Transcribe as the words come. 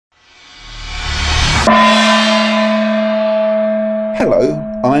Hello,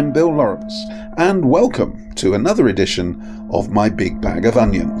 I'm Bill Lawrence, and welcome to another edition of My Big Bag of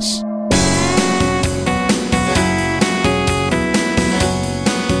Onions.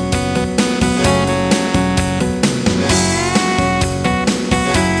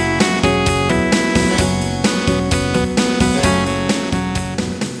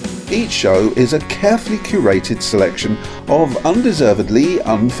 Each show is a carefully curated selection of undeservedly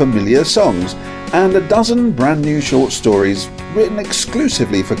unfamiliar songs and a dozen brand new short stories written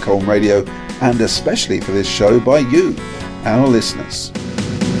exclusively for Colne Radio and especially for this show by you, our listeners.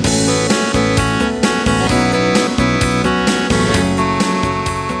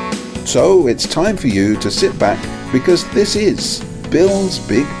 So it's time for you to sit back because this is Bill's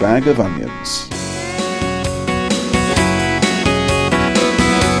Big Bag of Onions.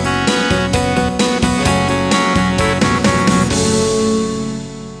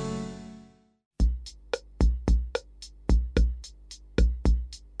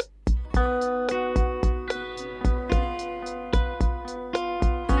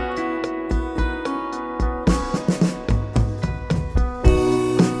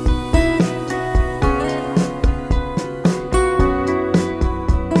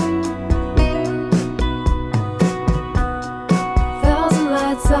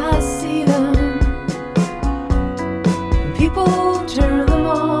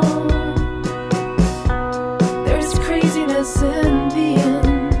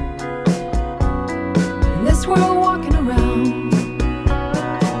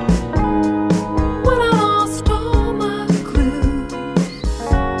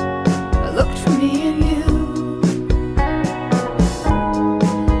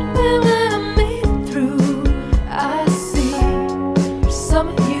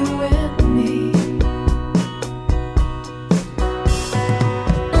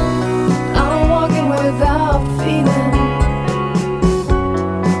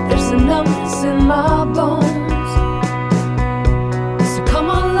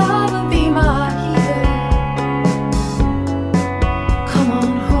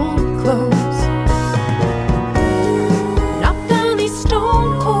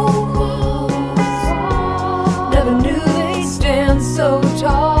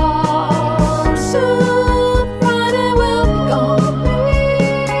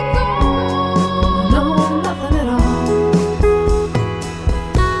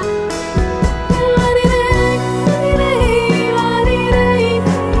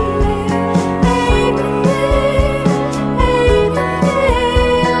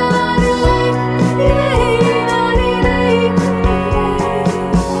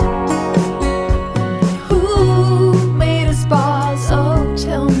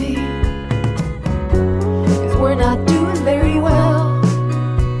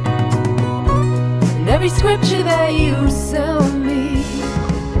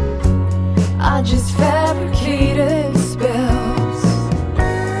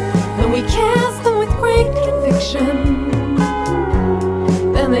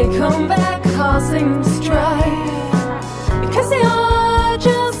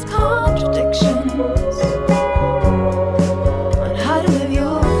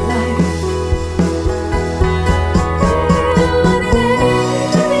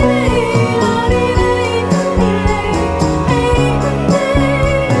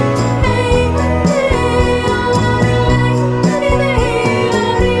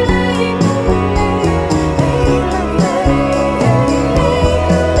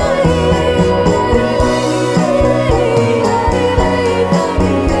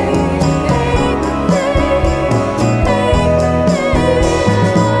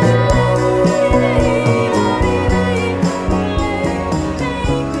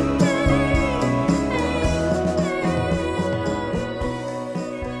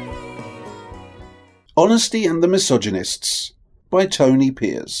 Honesty and the Misogynists by Tony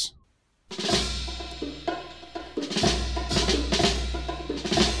Peers.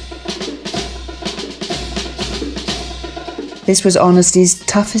 This was Honesty's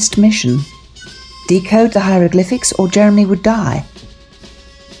toughest mission. Decode the hieroglyphics or Jeremy would die.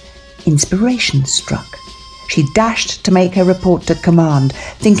 Inspiration struck. She dashed to make her report to command,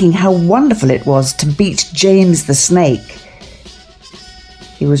 thinking how wonderful it was to beat James the Snake.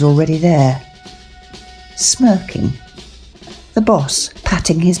 He was already there, smirking. The boss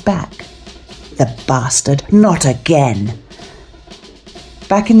patting his back. The bastard, not again.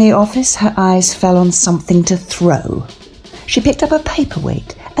 Back in the office, her eyes fell on something to throw. She picked up a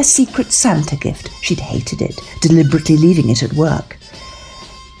paperweight, a Secret Santa gift. She'd hated it, deliberately leaving it at work.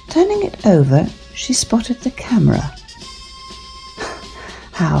 Turning it over, she spotted the camera.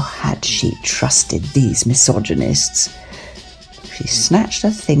 How had she trusted these misogynists? She She snatched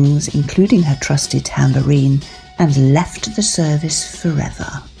her things, including her trusty tambourine, and left the service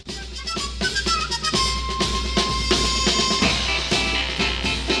forever.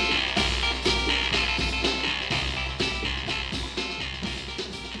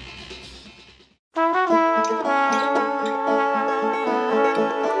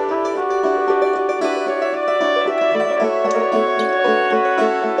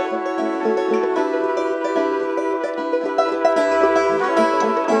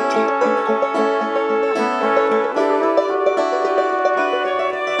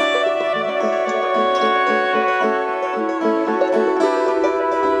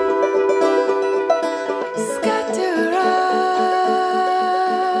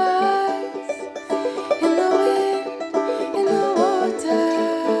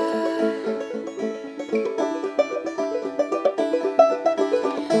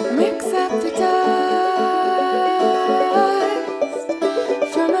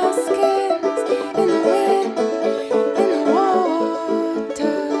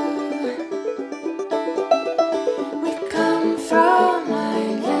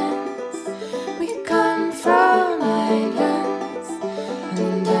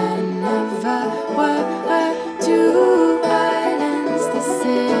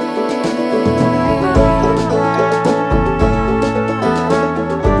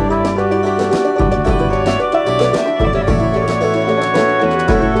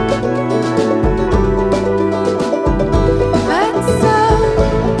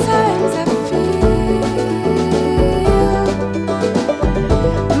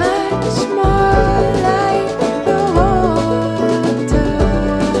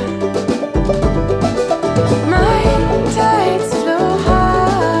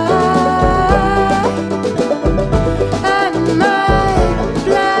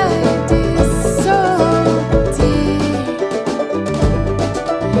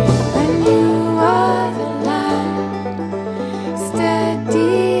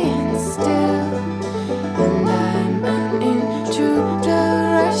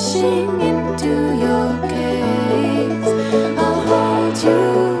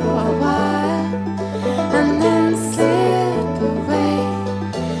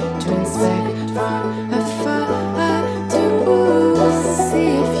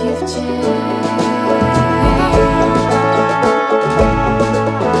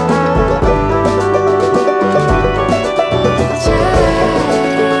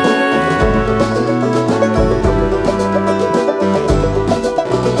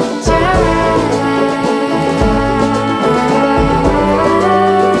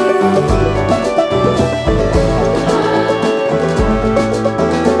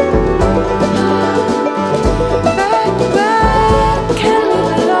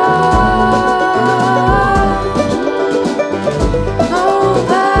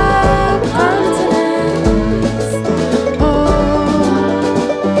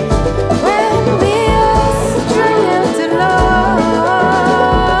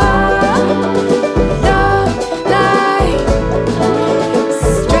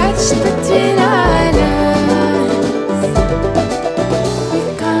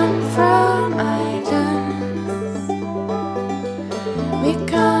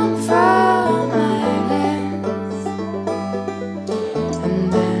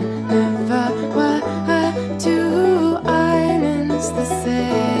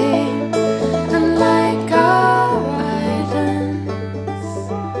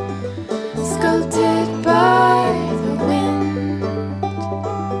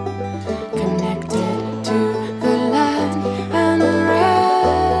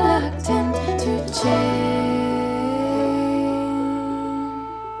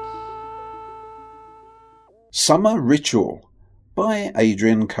 Summer Ritual by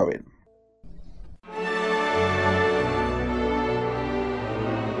Adrian Cohen.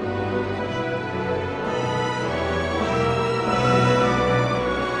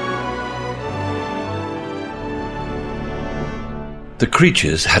 The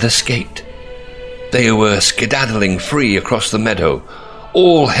creatures had escaped. They were skedaddling free across the meadow.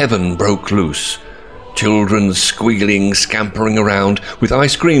 All heaven broke loose. Children squealing, scampering around, with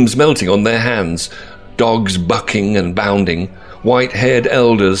ice creams melting on their hands. Dogs bucking and bounding. White-haired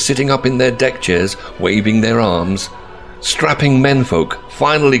elders sitting up in their deck chairs, waving their arms. Strapping menfolk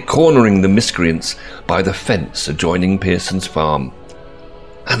finally cornering the miscreants by the fence adjoining Pearson's farm.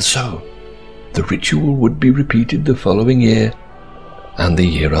 And so, the ritual would be repeated the following year, and the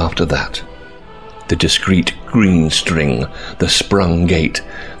year after that. The discreet green string, the sprung gate,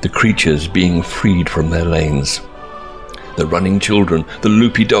 the creatures being freed from their lanes. The running children, the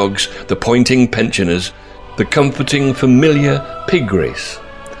loopy dogs, the pointing pensioners, the comforting, familiar pig race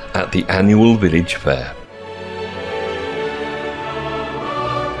at the annual village fair.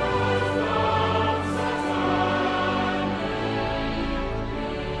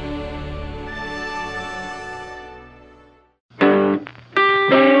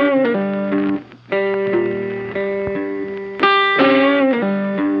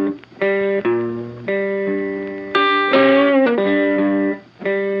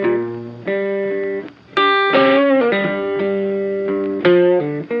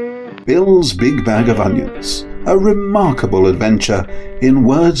 Bill's Big Bag of Onions, a remarkable adventure in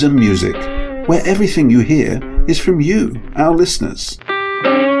words and music, where everything you hear is from you, our listeners.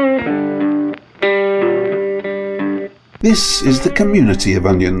 This is the community of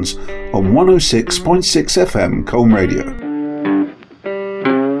Onions on 106.6 FM Colne Radio.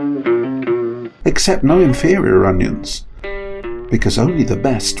 Accept no inferior onions, because only the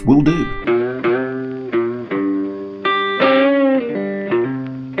best will do.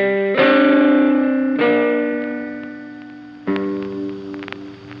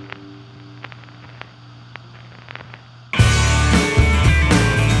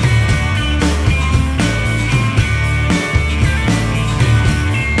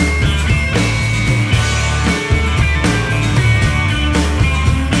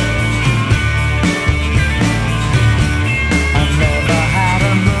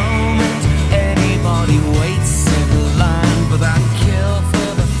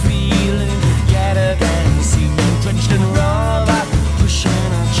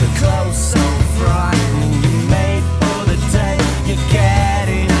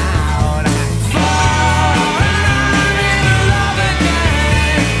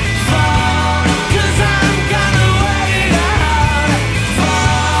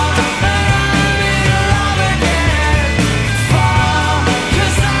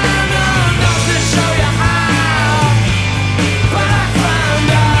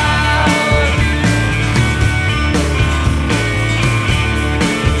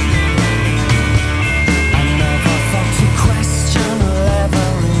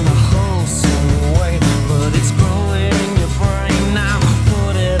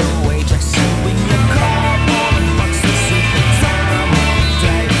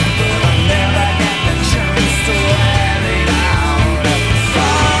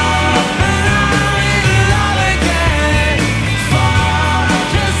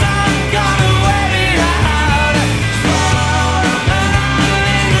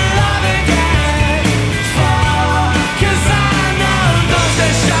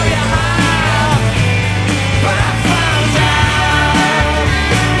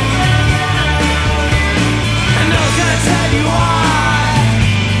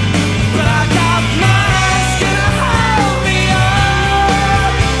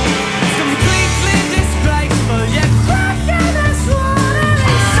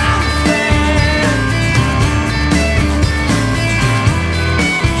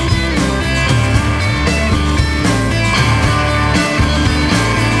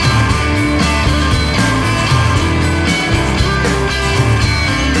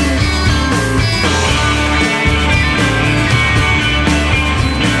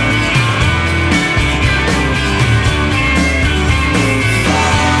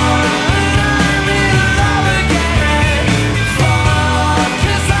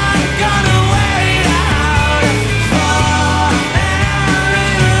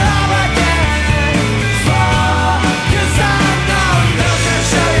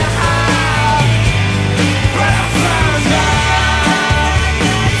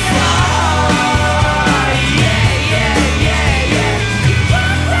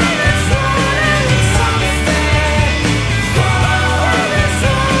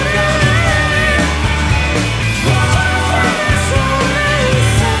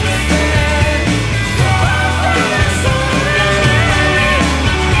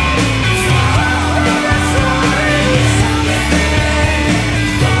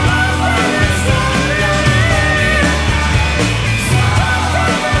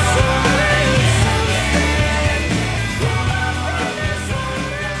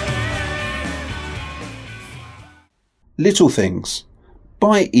 Little Things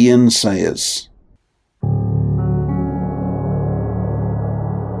by Ian Sayers.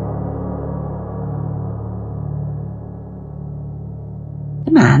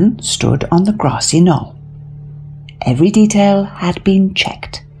 The man stood on the grassy knoll. Every detail had been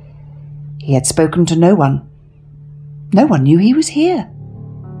checked. He had spoken to no one. No one knew he was here.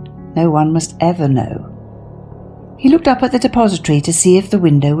 No one must ever know. He looked up at the depository to see if the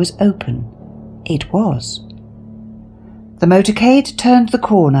window was open. It was. The motorcade turned the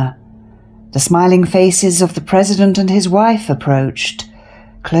corner, The smiling faces of the president and his wife approached.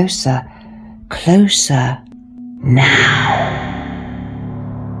 Closer, closer. Now.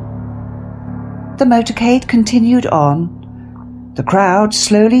 The motorcade continued on. The crowd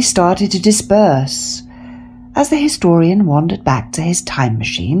slowly started to disperse. As the historian wandered back to his time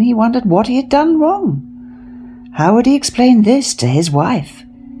machine, he wondered what he had done wrong. How would he explain this to his wife?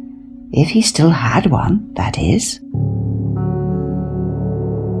 If he still had one, that is.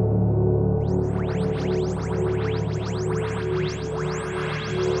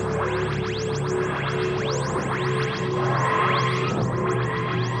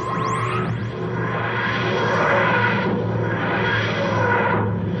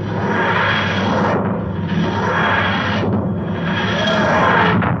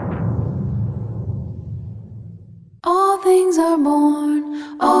 Are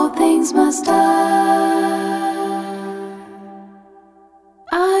born, all things must die.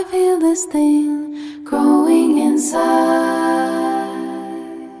 I feel this thing growing inside.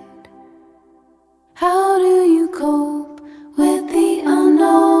 How do you cope with the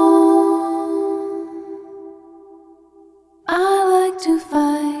unknown? I like to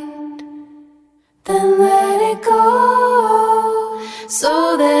fight, then let it go,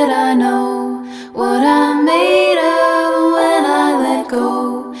 so that I know what I'm made of.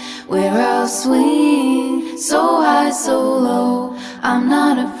 Go where I'll swing so high, so low. I'm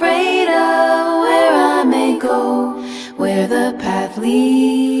not afraid of where I may go, where the path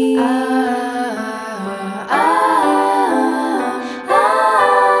leads.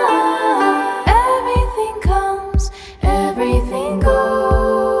 Everything comes, everything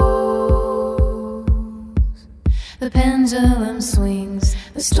goes. The pendulum swings,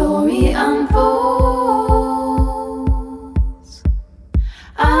 the story unfolds.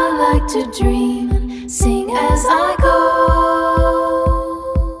 I like to dream and sing as I go,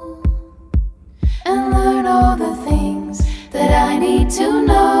 and learn all the things that I need to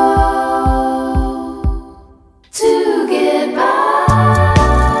know to get by.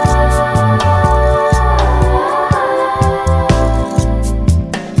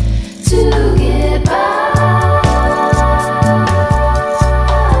 To get by.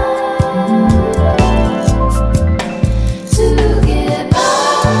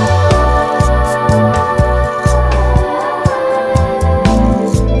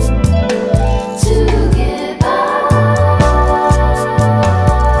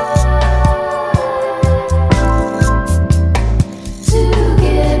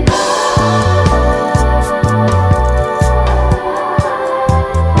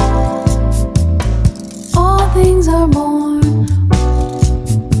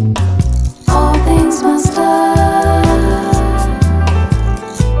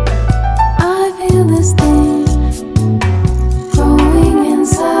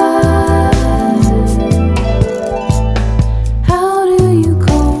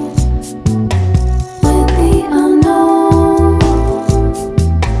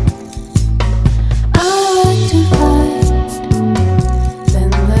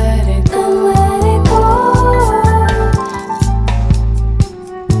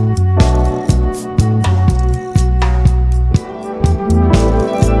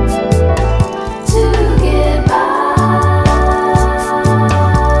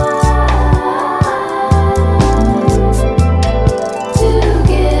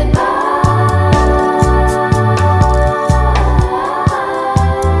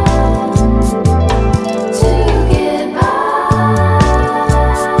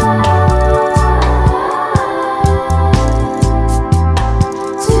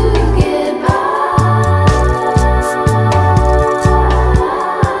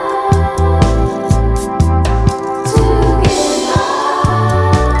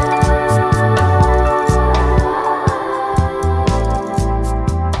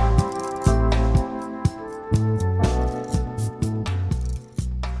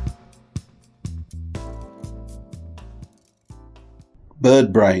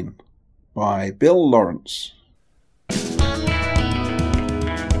 Bird Brain by Bill Lawrence.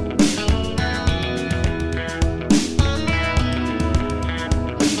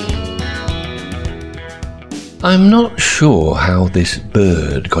 I'm not sure how this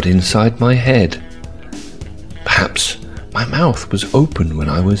bird got inside my head. Perhaps my mouth was open when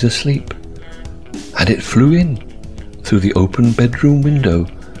I was asleep, and it flew in through the open bedroom window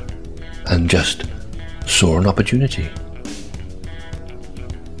and just saw an opportunity.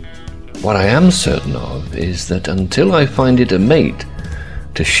 What I am certain of is that until I find it a mate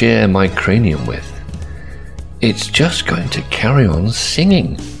to share my cranium with, it's just going to carry on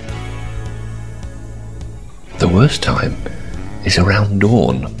singing. The worst time is around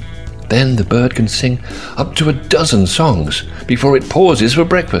dawn. Then the bird can sing up to 12 songs before it pauses for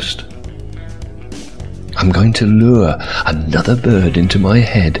breakfast. I'm going to lure another bird into my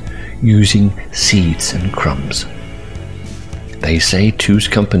head using seeds and crumbs. They say 2's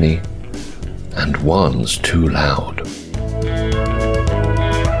company and 1's too loud.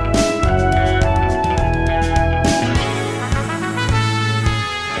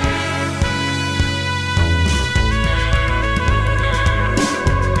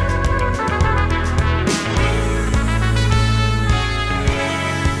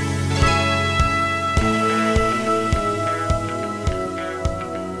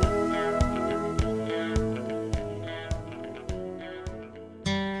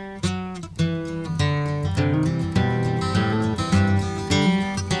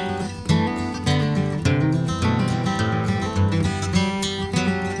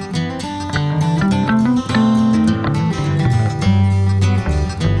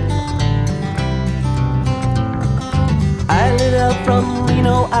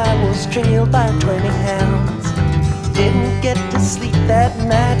 Trailed by 20 hounds. Didn't get to sleep that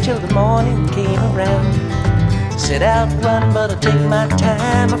night till the morning came around. Set out run, but I take my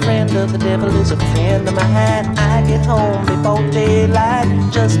time. A friend of the devil is a friend of mine. I get home before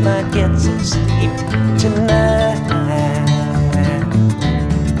daylight, just might get some sleep tonight.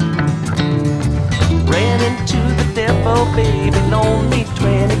 Ran into the devil, baby, loaned me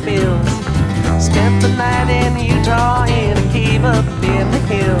 20 bills. Spent the night in Utah in a cave up in the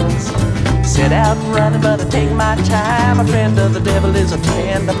hills. Set out running, but I take my time. A friend of the devil is a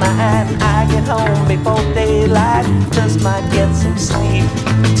friend of mine. I get home before daylight, just might get some sleep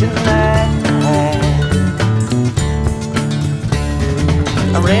tonight.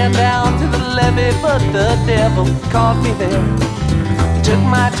 I ran down to the levee, but the devil caught me there. Took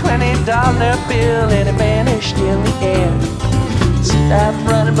my $20 bill and it vanished in the air. Set out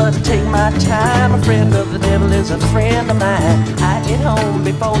running, but I take my time. A friend of the devil is a friend of mine. I get home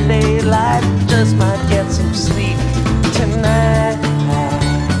before daylight, just might get some sleep tonight.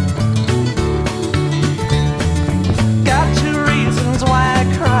 Got 2 reasons why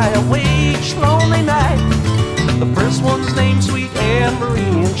I cry away each lonely night. The first one's named Sweet Anne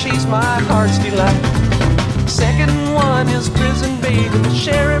Marie, and she's my heart's delight. Second one is prison baby, the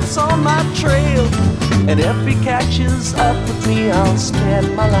sheriff's on my trail. And if he catches up with me, I'll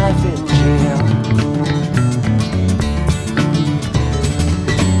spend my life in jail.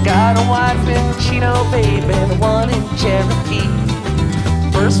 Got a wife in Chino, baby, and one in Cherokee.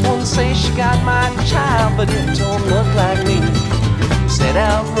 First one says she got my child, but it don't look like me. Set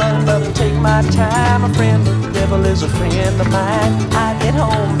out running, but I take my time. A friend of the devil is a friend of mine. I get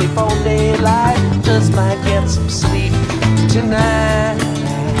home before daylight, just might get some sleep tonight.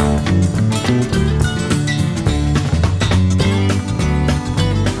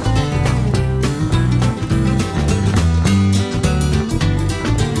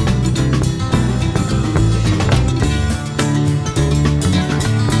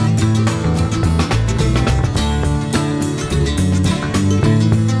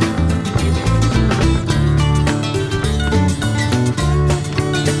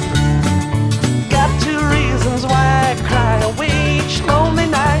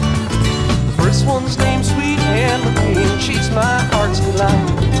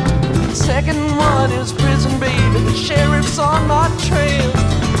 Second one is prison baby, the sheriff's on my trail.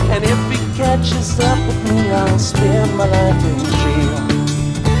 And if he catches up with me, I'll spend my life in jail.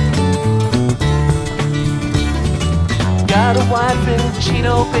 Got a wife in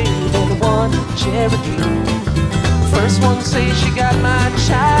Chino, baby, and one in Cherokee. First one says she got my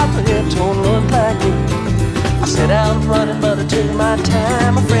child, but it don't look like it. I set out running, but I took my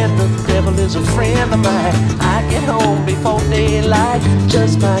time. A friend of the devil is a friend of mine. I get home before daylight,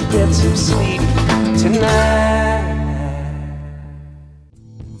 just might get some sleep tonight.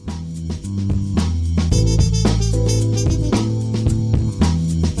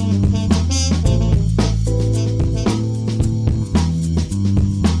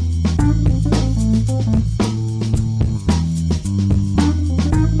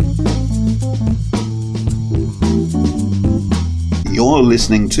 You're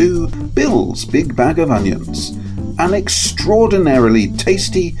listening to Bill's Big Bag of Onions, an extraordinarily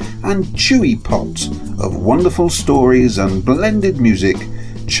tasty and chewy pot of wonderful stories and blended music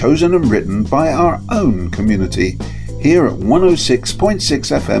chosen and written by our own community here at 106.6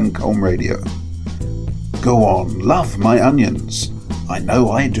 FM Colm Radio. Go on, love my onions. I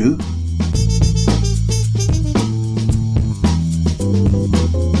know I do.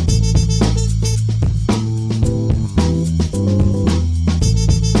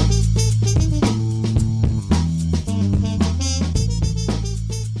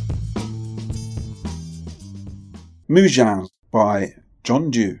 Mougins by John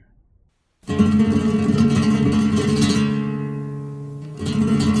Dew.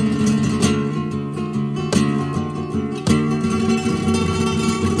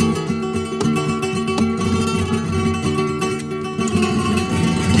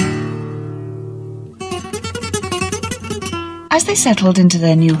 As they settled into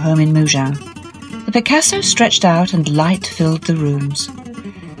their new home in Mougins, the Picasso stretched out and light filled the rooms.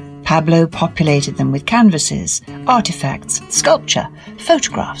 Pablo populated them with canvases, artifacts, sculpture,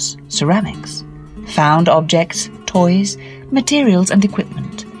 photographs, ceramics, found objects, toys, materials and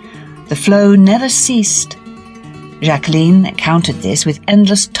equipment. The flow never ceased. Jacqueline countered this with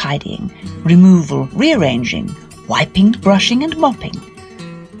endless tidying, removal, rearranging, wiping, brushing and mopping.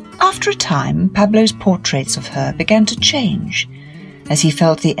 After a time, Pablo's portraits of her began to change, as he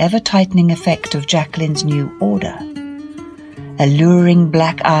felt the ever-tightening effect of Jacqueline's new order. Alluring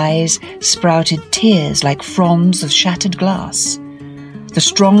black eyes sprouted tears like fronds of shattered glass. The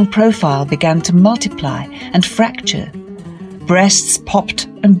strong profile began to multiply and fracture. Breasts popped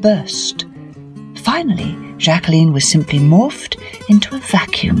and burst. Finally, Jacqueline was simply morphed into a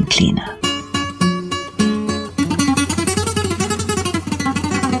vacuum cleaner.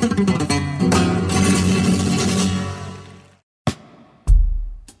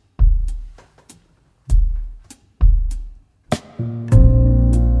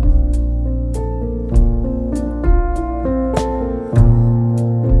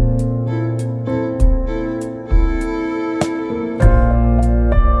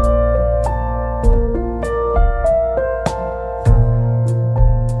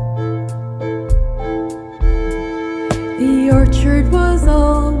 The orchard was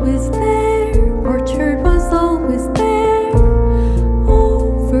always there, orchard was always there,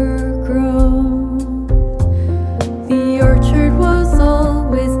 overgrown. The orchard was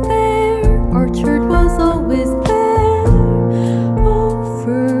always there, orchard was always there,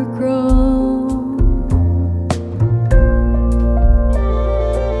 overgrown.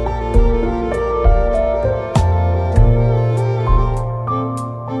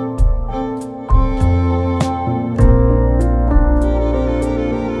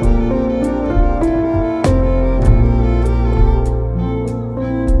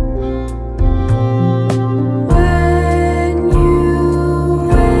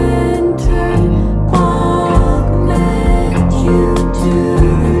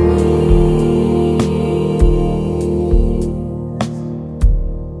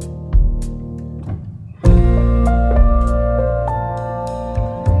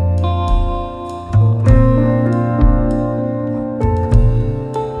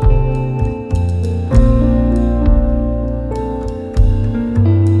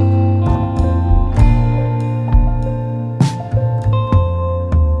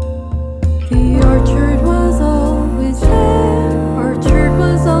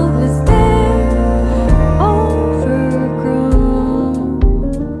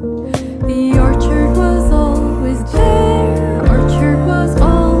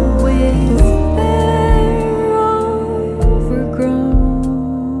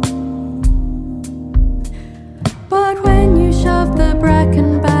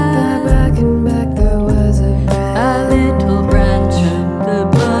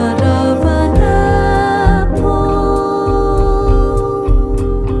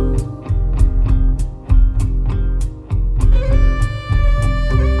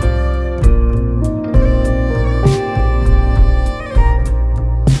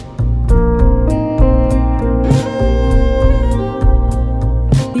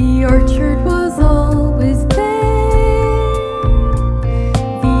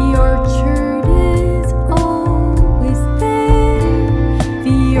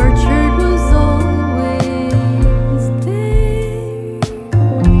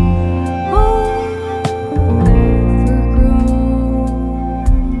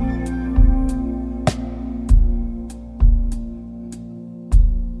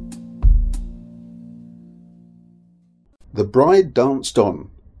 The Bride Danced On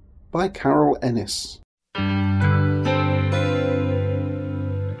by Carol Ennis.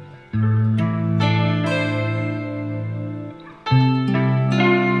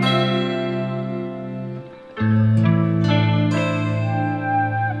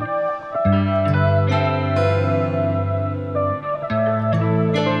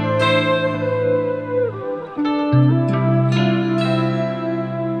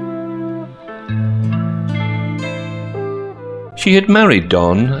 She had married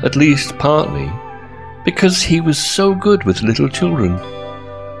Don, at least partly, because he was so good with little children.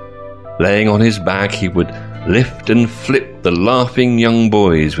 Laying on his back, he would lift and flip the laughing young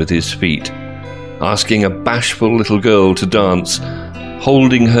boys with his feet, asking a bashful little girl to dance,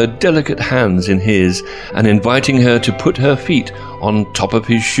 holding her delicate hands in his and inviting her to put her feet on top of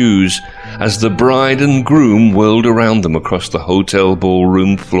his shoes as the bride and groom whirled around them across the hotel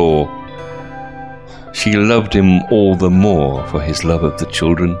ballroom floor. She loved him all the more for his love of the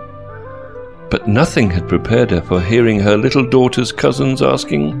children, but nothing had prepared her for hearing her little daughter's cousins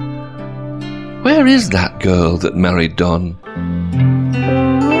asking, "Where is that girl that married Don?"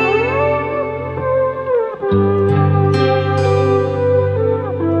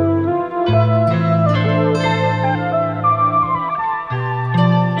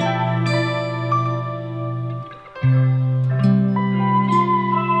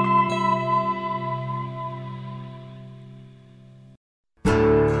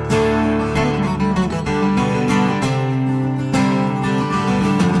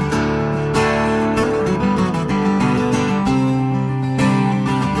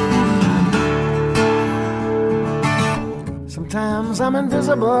 Sometimes I'm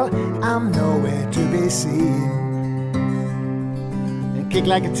invisible, I'm nowhere to be seen, and kick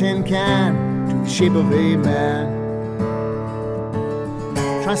like a tin can to the shape of a man.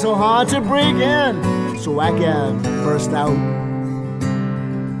 Try so hard to break in so I can burst out.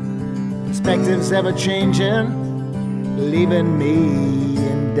 Perspectives ever changing, leaving me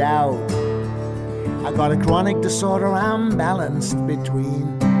in doubt. I got a chronic disorder, I'm balanced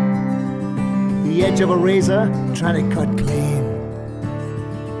between the edge of a razor, trying to cut clean.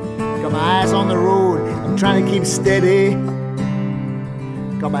 Got my eyes on the road, I'm trying to keep steady.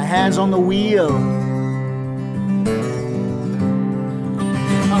 Got my hands on the wheel,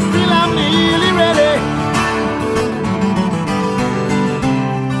 I feel I'm nearly ready.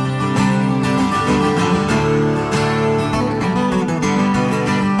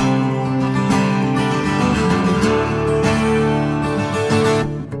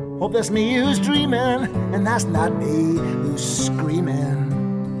 Hope that's me who's dreaming, and that's not me who's screaming.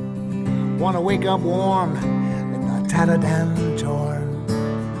 Wanna wake up warm and not tattered and torn.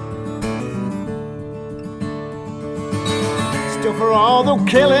 Still for all the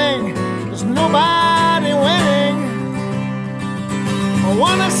killing, there's nobody winning. I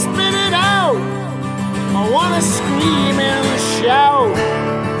wanna spit it out, I wanna scream and shout.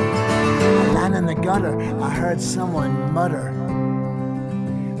 Lying in the gutter, I heard someone mutter.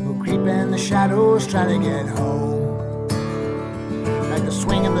 Creep in the shadows, trying to get home. Like the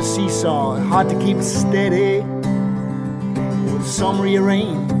swing of the seesaw, hard to keep steady with some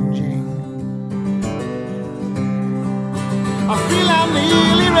rearranging. I feel I'm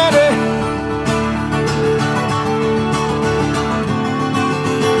nearly ready.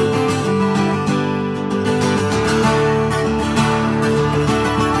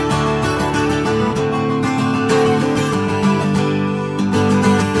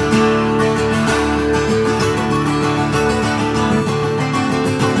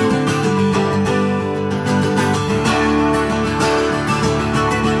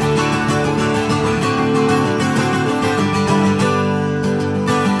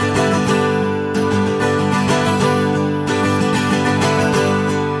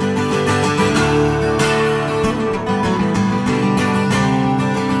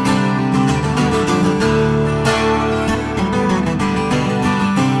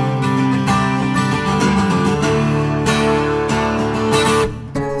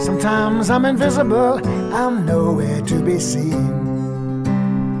 Sometimes I'm invisible, I'm nowhere to be seen.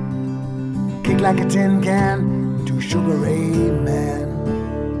 Kick like a tin can to Sugar Ray Man.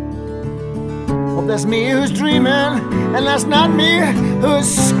 Hope that's me who's dreaming, and that's not me who's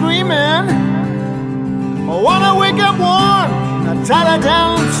screaming. I wanna wake up warm, not tattered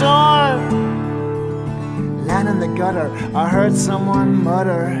down torn. Lying in the gutter, I heard someone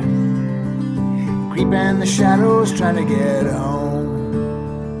mutter. Creep in the shadows, trying to get home.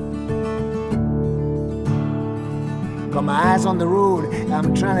 Got my eyes on the road,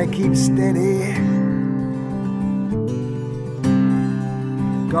 I'm trying to keep steady.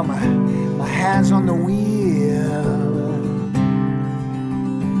 Got my hands on the wheel.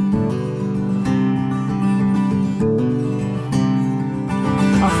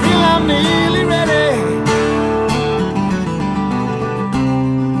 I feel I'm nearly ready.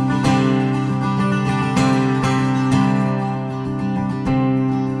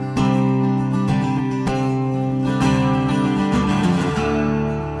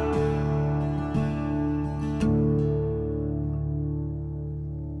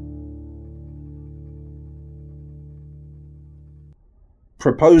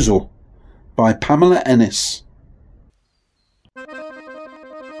 Proposal by Pamela Ennis.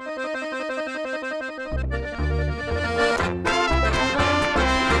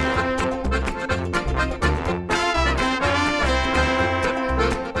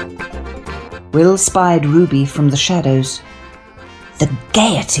 Will spied Ruby from the shadows. "The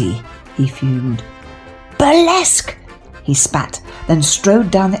gaiety," he fumed. "Burlesque," he spat, then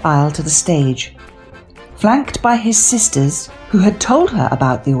strode down the aisle to the stage. Flanked by his sisters, who had told her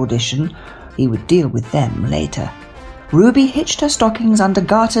about the audition, he would deal with them later. Ruby hitched her stockings under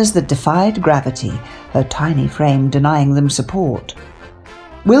garters that defied gravity, her tiny frame denying them support.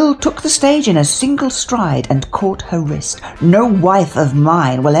 Will took the stage in a single stride and caught her wrist. "No wife of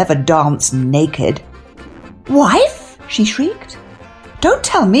mine will ever dance naked." "Wife?" she shrieked. "Don't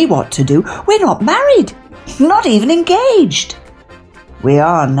tell me what to do. We're not married. Not even engaged." "We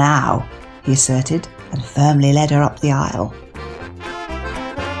are now," he asserted, and firmly led her up the aisle.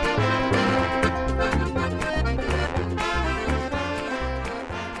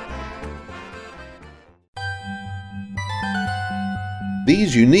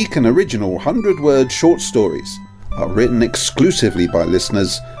 These unique and original 100-word short stories are written exclusively by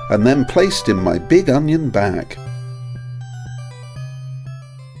listeners and then placed in my Big Onion bag.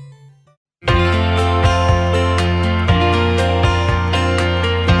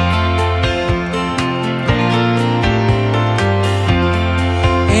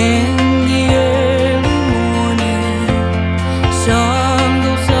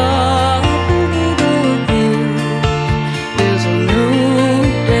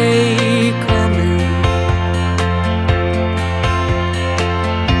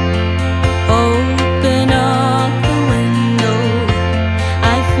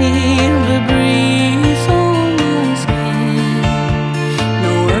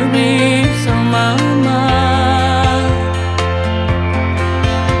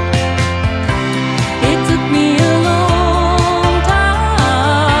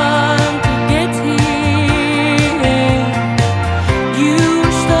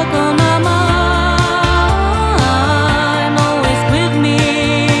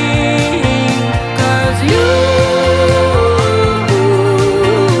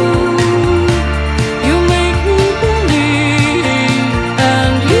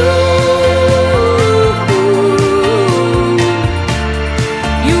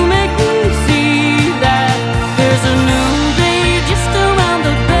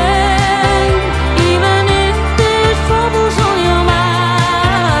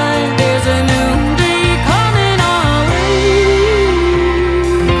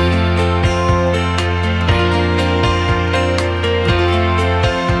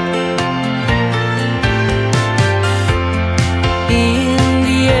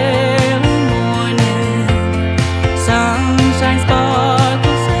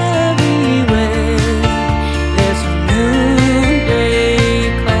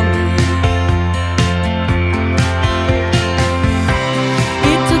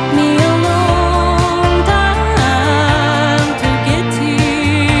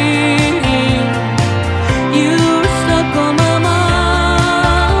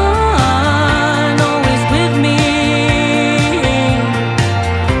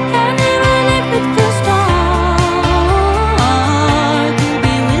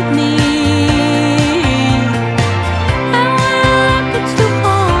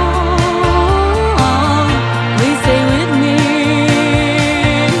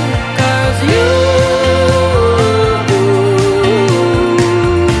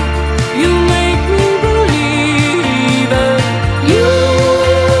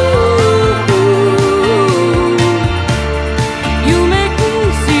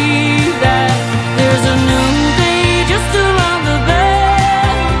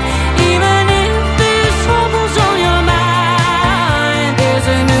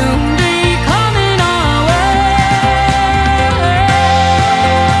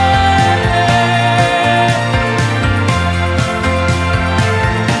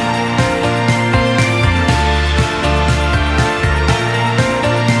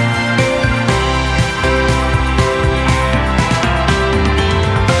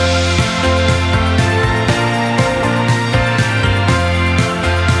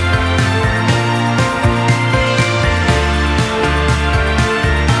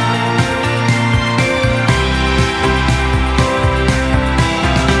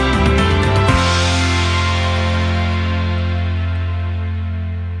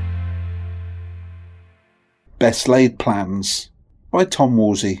 Best Laid Plans by Tom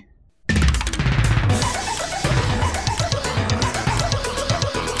Wolsey.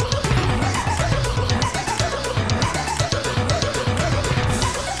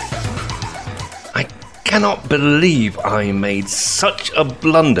 I cannot believe I made such a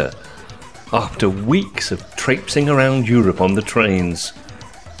blunder after weeks of traipsing around Europe on the trains.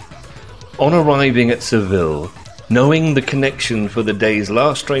 On arriving at Seville, Knowing the connection for the day's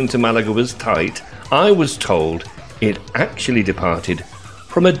last train to Malaga was tight, I was told it actually departed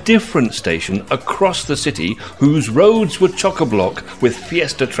from a different station across the city whose roads were chock-a-block with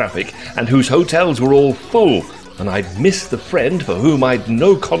fiesta traffic and whose hotels were all full, and I'd missed the friend for whom I'd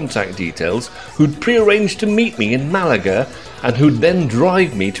no contact details, who'd prearranged to meet me in Malaga and who'd then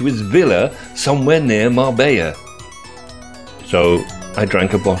drive me to his villa somewhere near Marbella. So I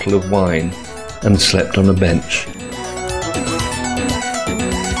drank a bottle of wine and slept on a bench.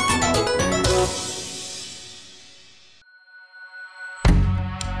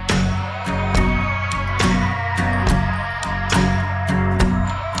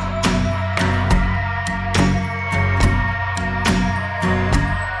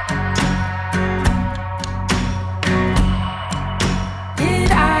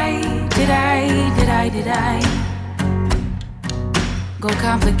 Did I go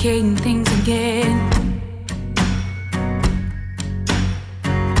complicating things again?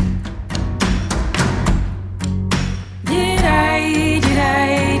 Did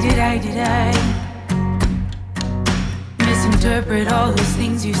I misinterpret all those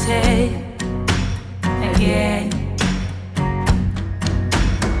things you said again?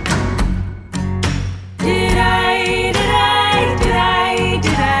 Did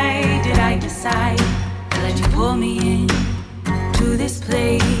I decide to let you pull me in to this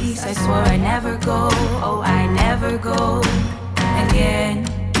place I swore I'd never go, oh I never go again?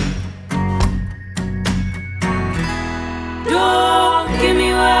 Don't give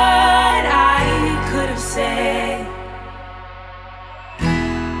me what I could have said.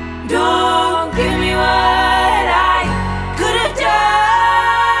 Don't give me what I could have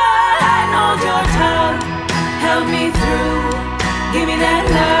done. Hold your tongue, help me through, give me that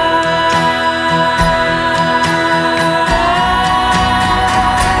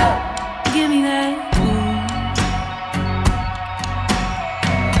love, give me that.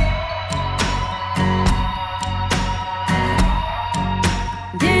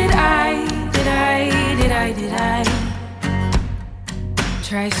 Did I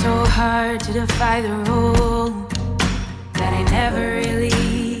try so hard to defy the rule that I never really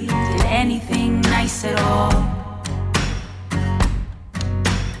did anything nice at all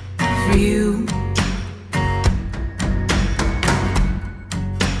for you?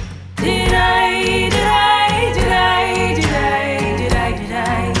 Did I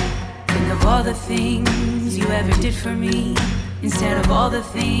think of all the things you ever did for me instead of all the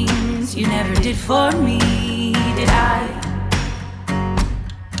things you never did for me? Did I?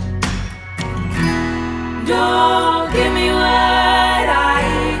 Don't give me what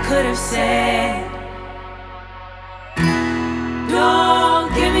I could have said.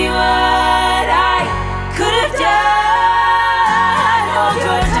 Don't give me what I could have done. Hold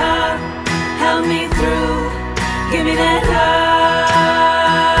your tongue, help me through, give me that love.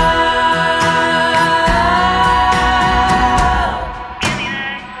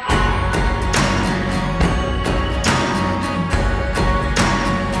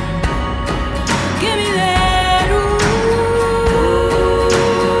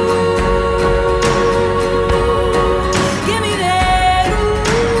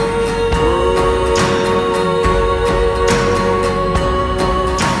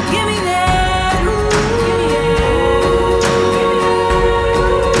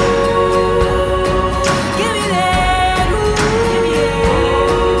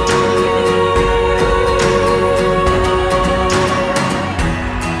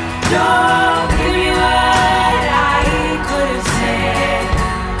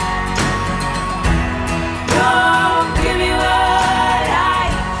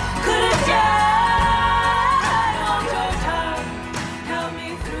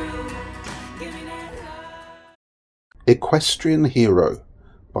 Equestrian Hero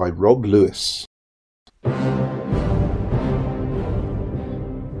by Rob Lewis.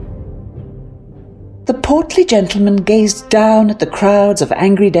 The portly gentleman gazed down at the crowds of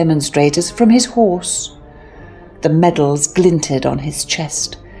angry demonstrators from his horse. The medals glinted on his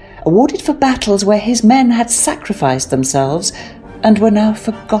chest, awarded for battles where his men had sacrificed themselves and were now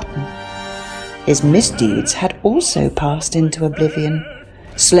forgotten. His misdeeds had also passed into oblivion.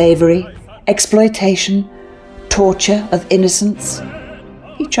 Slavery, exploitation, torture of innocents.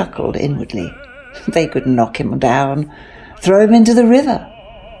 He chuckled inwardly. They could knock him down, throw him into the river,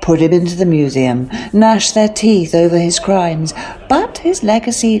 put him into the museum, gnash their teeth over his crimes, but his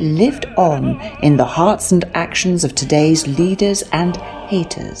legacy lived on in the hearts and actions of today's leaders and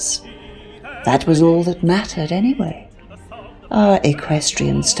haters. That was all that mattered anyway. Our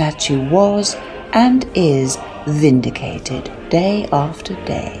equestrian statue was and is vindicated day after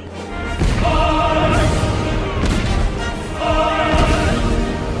day.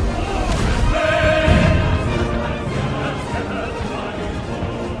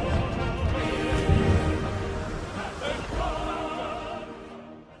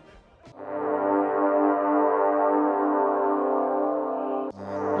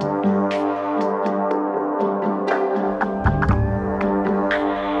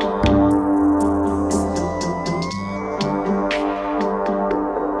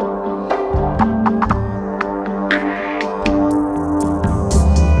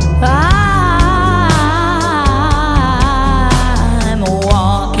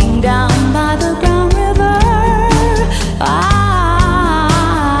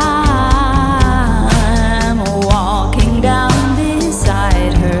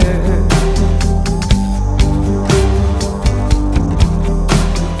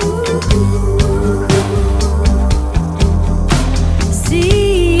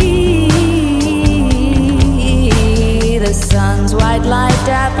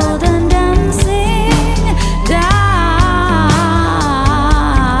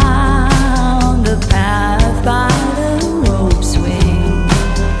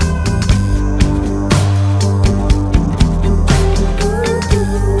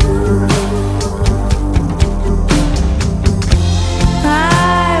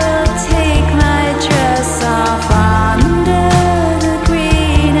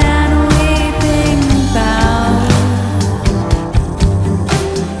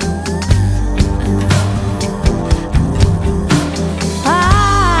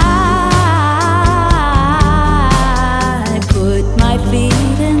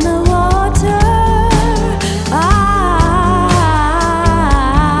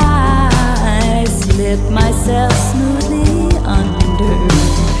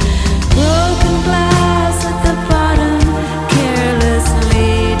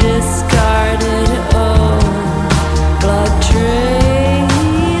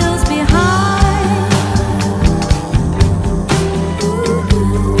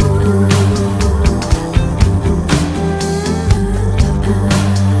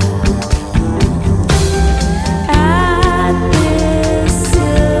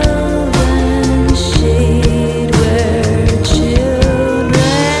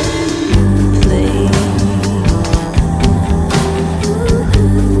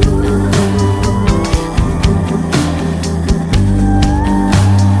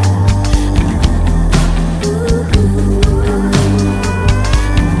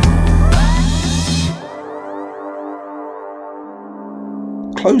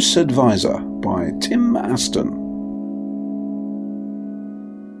 Close Advisor by Tim Aston.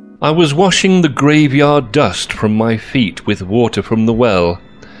 I was washing the graveyard dust from my feet with water from the well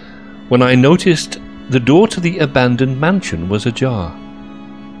when I noticed the door to the abandoned mansion was ajar.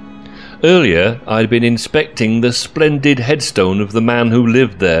 Earlier, I'd been inspecting the splendid headstone of the man who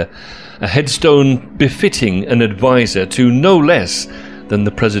lived there, a headstone befitting an advisor to no less than the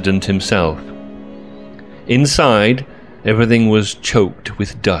president himself. Inside, everything was choked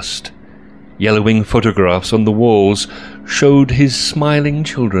with dust. Yellowing photographs on the walls showed his smiling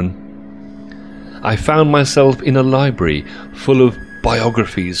children. I found myself in a library full of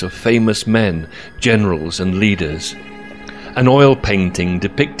biographies of famous men, generals and leaders. An oil painting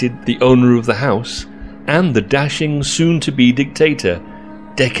depicted the owner of the house and the dashing soon-to-be dictator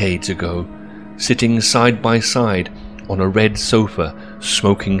decades ago, sitting side by side on a red sofa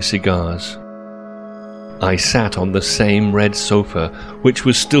smoking cigars. I sat on the same red sofa which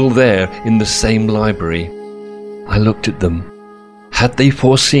was still there in the same library. I looked at them. Had they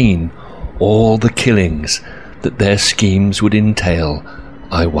foreseen all the killings that their schemes would entail,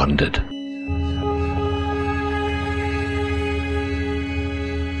 I wondered.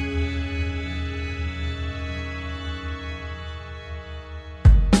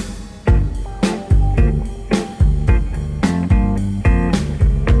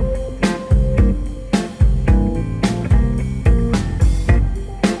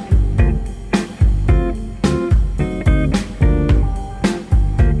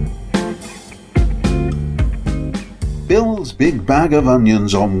 Bill's Big Bag of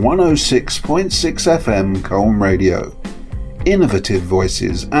Onions on 106.6 FM Colm Radio. Innovative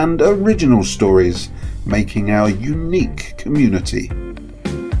voices and original stories making our unique community.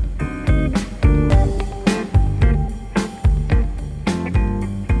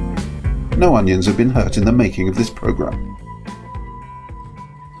 No onions have been hurt in the making of this programme.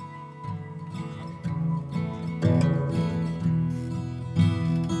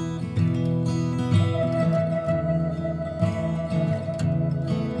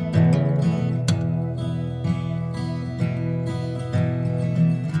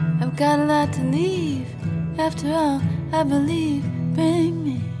 Got a lot to leave, after all, I believe, bring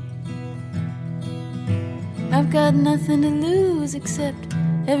me. I've got nothing to lose except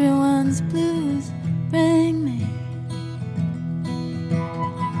everyone's blues, bring me.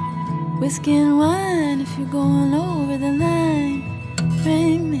 Whiskey and wine if you're going over the line,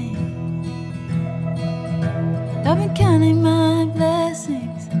 bring me. I've been counting my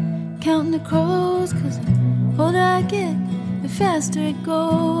blessings, counting the crows, 'cause the older I get, the faster it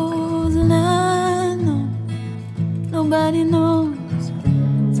goes. And I know nobody knows,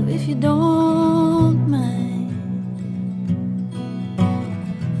 so if you don't mind,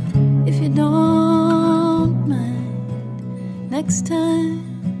 if you don't mind, next time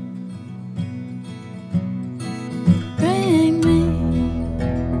bring me.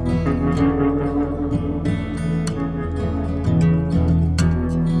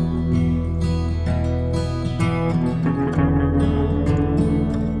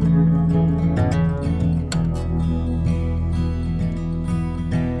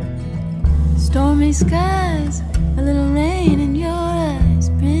 Stormy skies, a little rain in your eyes,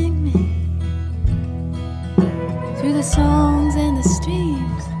 bring me through the songs and the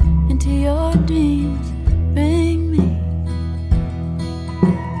streams into your dreams, bring me.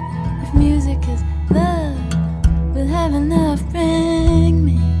 If music is love, we'll have enough, bring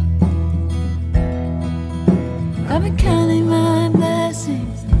me. I've been counting my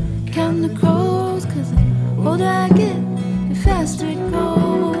blessings, counting the crows, 'cause the older I get, the faster it goes.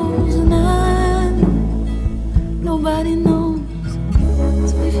 And nobody knows,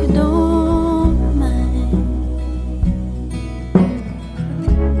 so if you don't mind,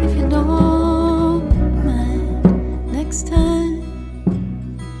 if you don't mind, next time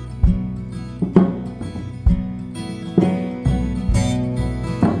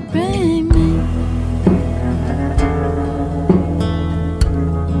bring me.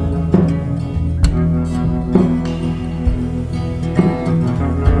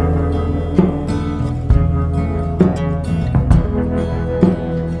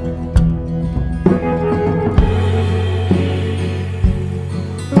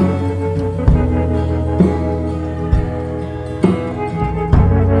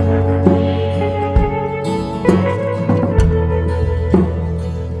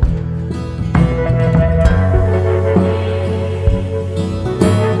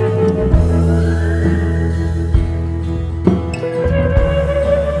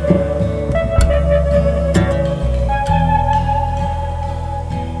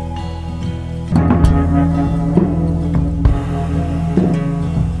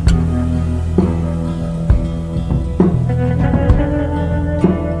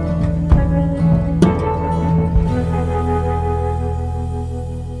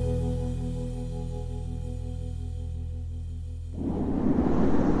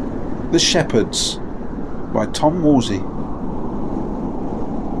 The Shepherds by Tom Wolsey.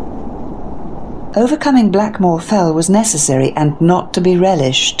 Overcoming Blackmore Fell was necessary and not to be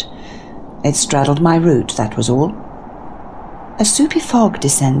relished. It straddled my route, that was all. A soupy fog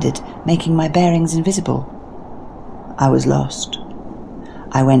descended, making my bearings invisible. I was lost.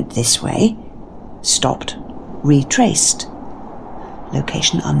 I went this way, stopped, retraced.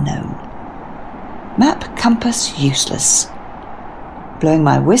 Location unknown. Map compass useless. Blowing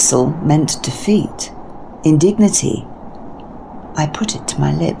my whistle meant defeat, indignity. I put it to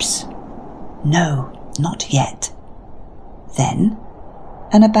my lips. No, not yet. Then,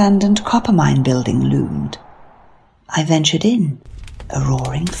 an abandoned copper mine building loomed. I ventured in. A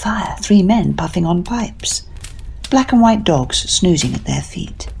roaring fire, 3 men puffing on pipes. Black and white dogs snoozing at their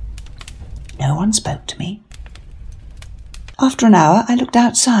feet. No one spoke to me. After an hour, I looked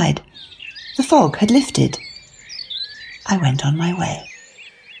outside. The fog had lifted. I went on my way.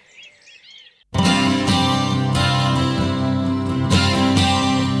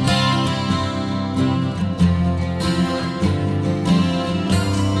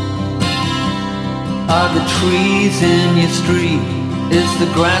 Are the trees in your street? Is the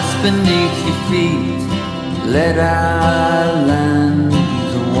grass beneath your feet? Let our land be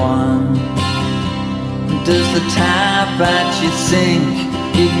the one. Does the tap at your sink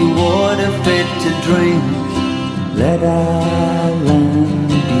give you water fit to drink? Let our land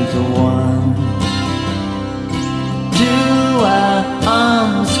be the one. Do our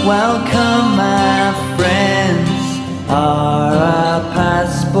arms welcome our friends? Are our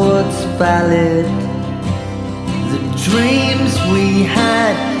passports valid? The dreams we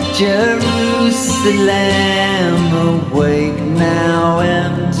had, Jerusalem, awake now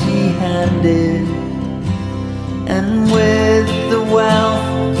empty-handed, and with the wealth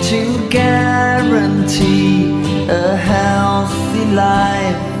to guarantee a healthy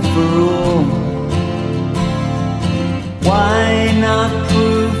life for all. Why not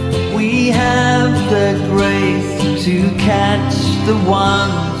prove we have the grace to catch the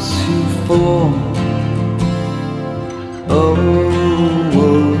ones who fall? Oh,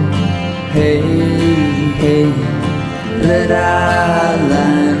 oh, hey, hey, let our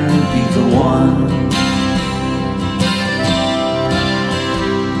land be the one.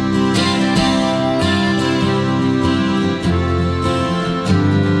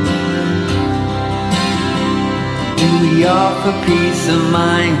 Do we offer peace of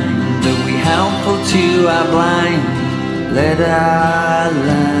mind? Are we helpful to our blind? Let our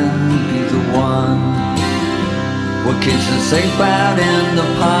land be the one. Where kids are safe out in the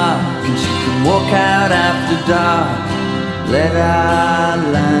park, and she can walk out after dark. Let our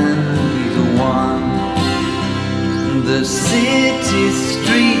land be the one. The city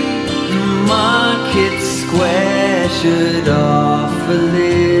street, the market square should offer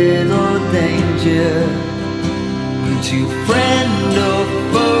little danger to friend or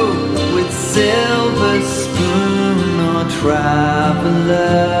foe with silver spoon, or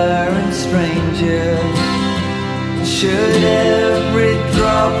traveler and stranger. Should every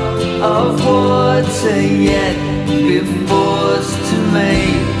drop of water yet be forced to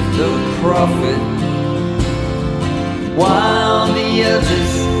make a profit, while the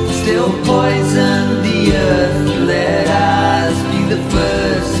others still poison the earth? Let us be the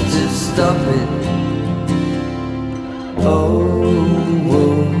first to stop it. Oh,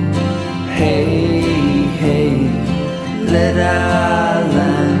 oh, hey, hey, let our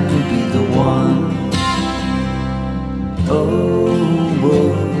land be the one. Oh,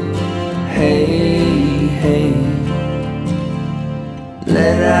 oh, hey, hey,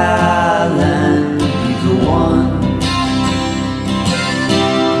 let our land be the one.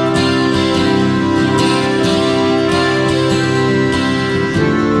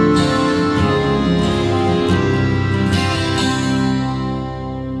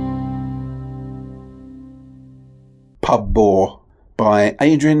 Pub Bore by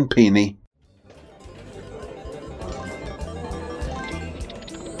Adrian Peeney.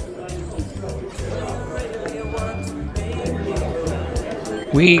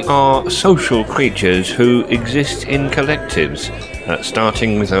 We are social creatures who exist in collectives,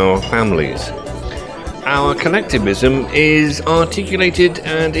 starting with our families. Our collectivism is articulated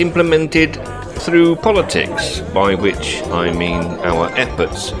and implemented through politics, by which I mean our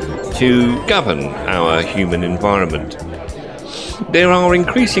efforts to govern our human environment. There are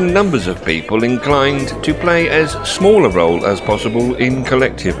increasing numbers of people inclined to play as small a role as possible in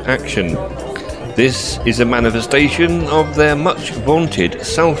collective action. This is a manifestation of their much vaunted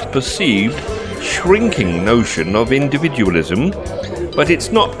self-perceived shrinking notion of individualism, but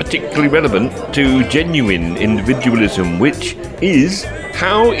it's not particularly relevant to genuine individualism, which is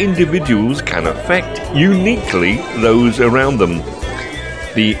how individuals can affect uniquely those around them.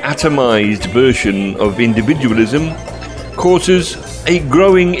 The atomized version of individualism causes a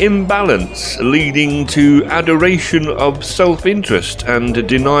growing imbalance, leading to adoration of self-interest and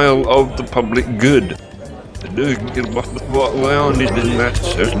denial of the public good.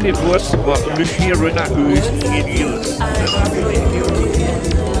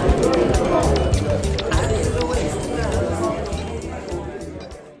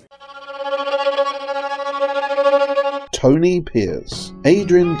 Tony Pierce,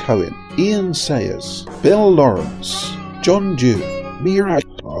 Adrian Cohen, Ian Sayers, Bill Lawrence, John Dew, Mira,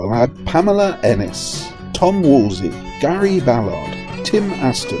 Pamela Ennis, Tom Woolsey, Gary Ballard, Tim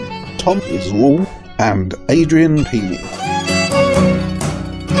Aston, Tom Israel, and Adrian Peeney.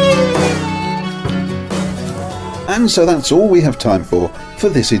 And so that's all we have time for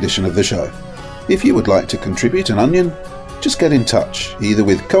this edition of the show. If you would like to contribute an onion, just get in touch, either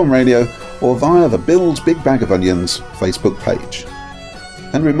with Colne Radio or via the Bill's Big Bag of Onions Facebook page.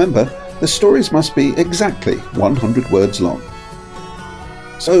 And remember, the stories must be exactly 100 words long.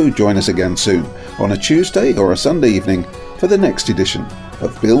 So join us again soon, on a Tuesday or a Sunday evening, for the next edition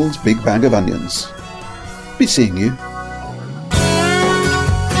of Bill's Big Bag of Onions. Be seeing you.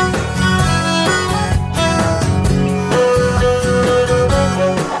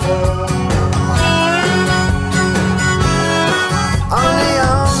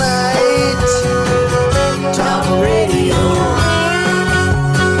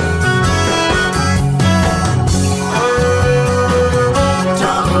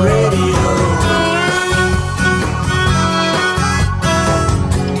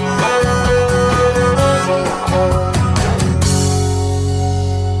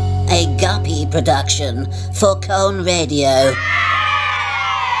 Production for Colne Radio.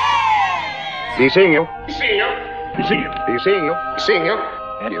 Diseño. Diseño. Diseño. Diseño. Diseño.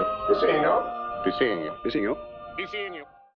 Diseño. Diseño. Diseño.